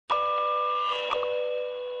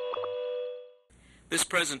This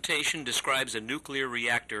presentation describes a nuclear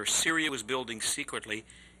reactor Syria was building secretly,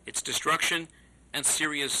 its destruction, and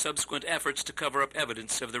Syria's subsequent efforts to cover up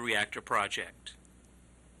evidence of the reactor project.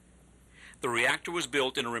 The reactor was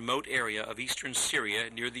built in a remote area of eastern Syria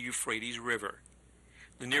near the Euphrates River.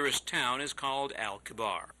 The nearest town is called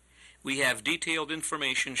al-Kibar. We have detailed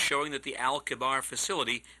information showing that the al-Kibar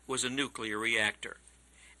facility was a nuclear reactor.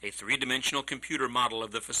 A three-dimensional computer model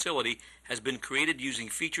of the facility has been created using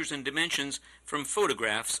features and dimensions from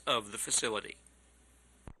photographs of the facility.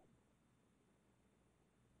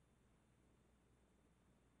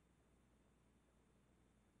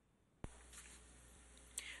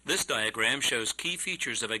 This diagram shows key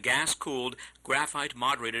features of a gas-cooled,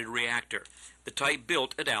 graphite-moderated reactor, the type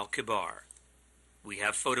built at al-Kibar. We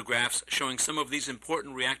have photographs showing some of these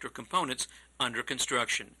important reactor components under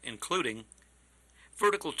construction, including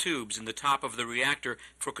vertical tubes in the top of the reactor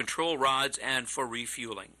for control rods and for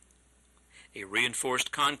refueling, a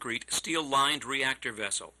reinforced concrete steel-lined reactor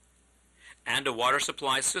vessel, and a water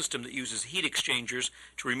supply system that uses heat exchangers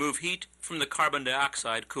to remove heat from the carbon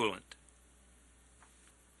dioxide coolant.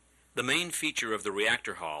 The main feature of the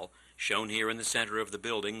reactor hall, shown here in the center of the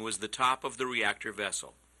building, was the top of the reactor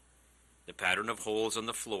vessel. The pattern of holes on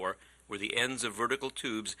the floor were the ends of vertical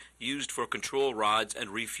tubes used for control rods and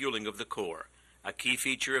refueling of the core, a key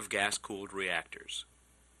feature of gas-cooled reactors.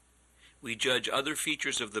 We judge other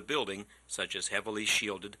features of the building, such as heavily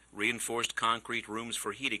shielded, reinforced concrete rooms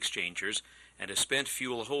for heat exchangers and a spent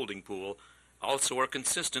fuel holding pool, also are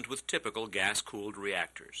consistent with typical gas-cooled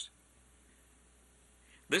reactors.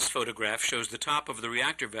 This photograph shows the top of the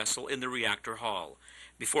reactor vessel in the reactor hall,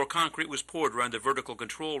 before concrete was poured around the vertical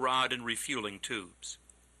control rod and refueling tubes.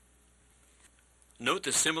 Note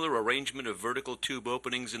the similar arrangement of vertical tube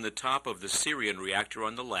openings in the top of the Syrian reactor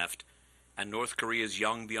on the left and North Korea's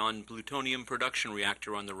Yongbyon plutonium production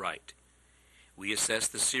reactor on the right. We assess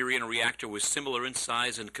the Syrian reactor was similar in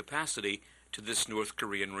size and capacity to this North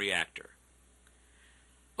Korean reactor.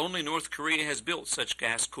 Only North Korea has built such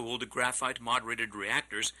gas-cooled, graphite-moderated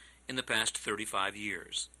reactors in the past 35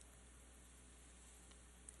 years.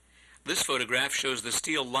 This photograph shows the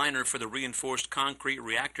steel liner for the reinforced concrete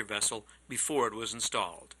reactor vessel before it was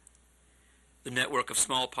installed. The network of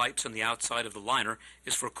small pipes on the outside of the liner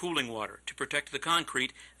is for cooling water to protect the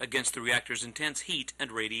concrete against the reactor's intense heat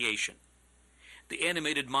and radiation. The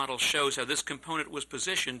animated model shows how this component was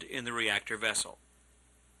positioned in the reactor vessel.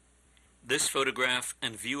 This photograph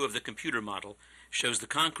and view of the computer model shows the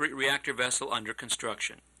concrete reactor vessel under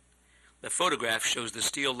construction. The photograph shows the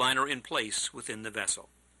steel liner in place within the vessel.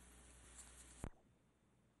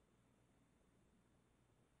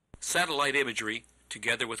 Satellite imagery,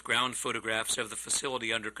 together with ground photographs of the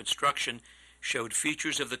facility under construction, showed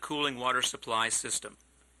features of the cooling water supply system.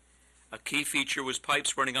 A key feature was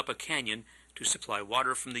pipes running up a canyon to supply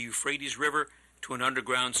water from the Euphrates River to an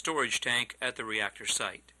underground storage tank at the reactor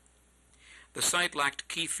site. The site lacked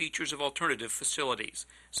key features of alternative facilities,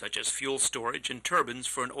 such as fuel storage and turbines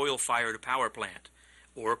for an oil-fired power plant,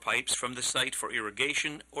 or pipes from the site for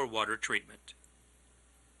irrigation or water treatment.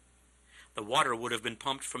 The water would have been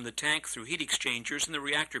pumped from the tank through heat exchangers in the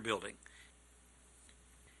reactor building,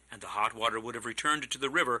 and the hot water would have returned to the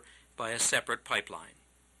river by a separate pipeline.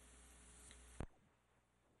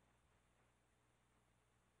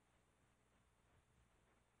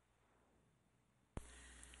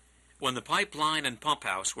 When the pipeline and pump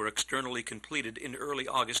house were externally completed in early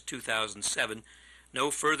August 2007, no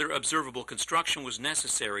further observable construction was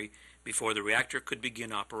necessary before the reactor could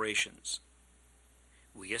begin operations.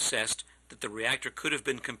 We assessed that the reactor could have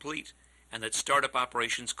been complete and that startup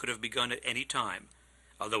operations could have begun at any time,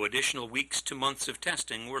 although additional weeks to months of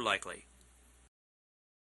testing were likely.